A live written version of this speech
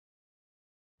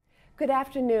Good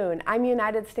afternoon. I'm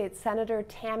United States Senator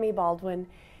Tammy Baldwin,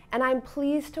 and I'm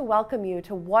pleased to welcome you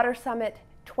to Water Summit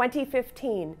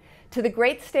 2015 to the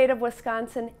great state of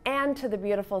Wisconsin and to the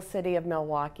beautiful city of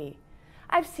Milwaukee.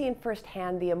 I've seen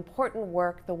firsthand the important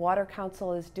work the Water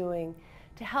Council is doing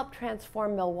to help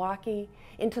transform Milwaukee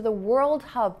into the world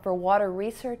hub for water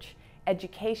research,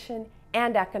 education,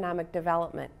 and economic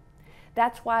development.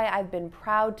 That's why I've been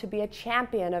proud to be a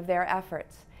champion of their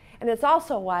efforts. And it's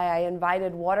also why I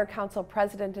invited Water Council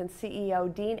President and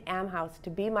CEO Dean Amhouse to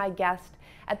be my guest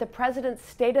at the President's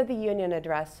State of the Union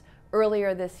address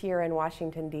earlier this year in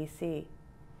Washington, D.C.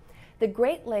 The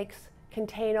Great Lakes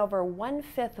contain over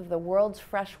 1/5 of the world's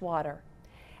fresh water,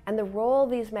 and the role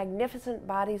these magnificent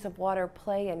bodies of water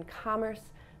play in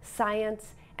commerce,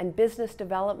 science, and business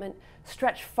development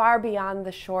stretch far beyond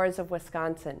the shores of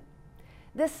Wisconsin.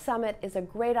 This summit is a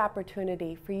great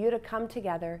opportunity for you to come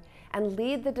together and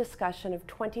lead the discussion of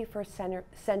 21st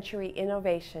century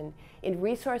innovation in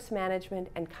resource management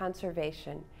and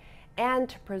conservation, and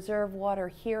to preserve water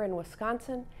here in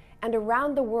Wisconsin and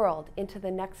around the world into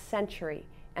the next century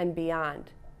and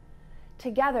beyond.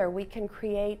 Together we can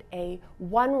create a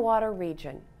One Water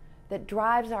region that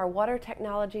drives our water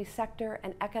technology sector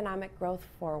and economic growth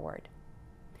forward.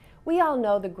 We all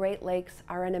know the Great Lakes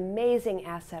are an amazing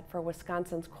asset for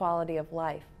Wisconsin's quality of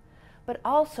life, but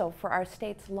also for our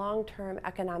state's long-term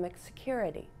economic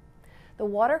security. The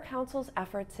Water Council's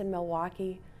efforts in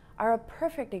Milwaukee are a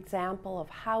perfect example of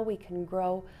how we can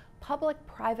grow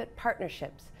public-private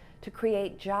partnerships to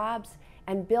create jobs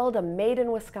and build a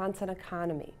made-in-Wisconsin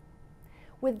economy.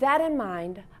 With that in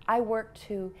mind, I worked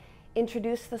to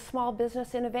introduce the Small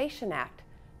Business Innovation Act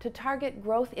to target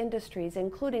growth industries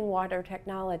including water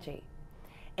technology,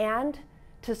 and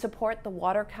to support the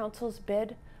Water Council's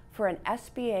bid for an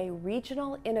SBA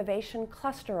Regional Innovation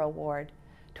Cluster Award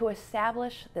to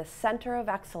establish the Center of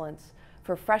Excellence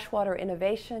for Freshwater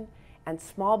Innovation and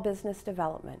Small Business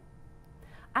Development.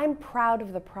 I'm proud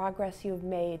of the progress you've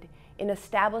made in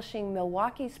establishing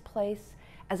Milwaukee's place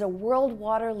as a world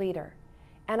water leader,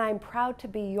 and I'm proud to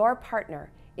be your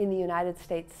partner in the United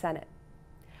States Senate.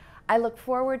 I look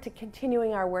forward to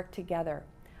continuing our work together.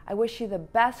 I wish you the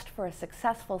best for a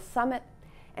successful summit,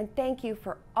 and thank you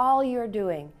for all you're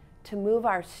doing to move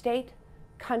our state,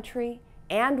 country,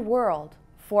 and world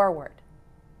forward.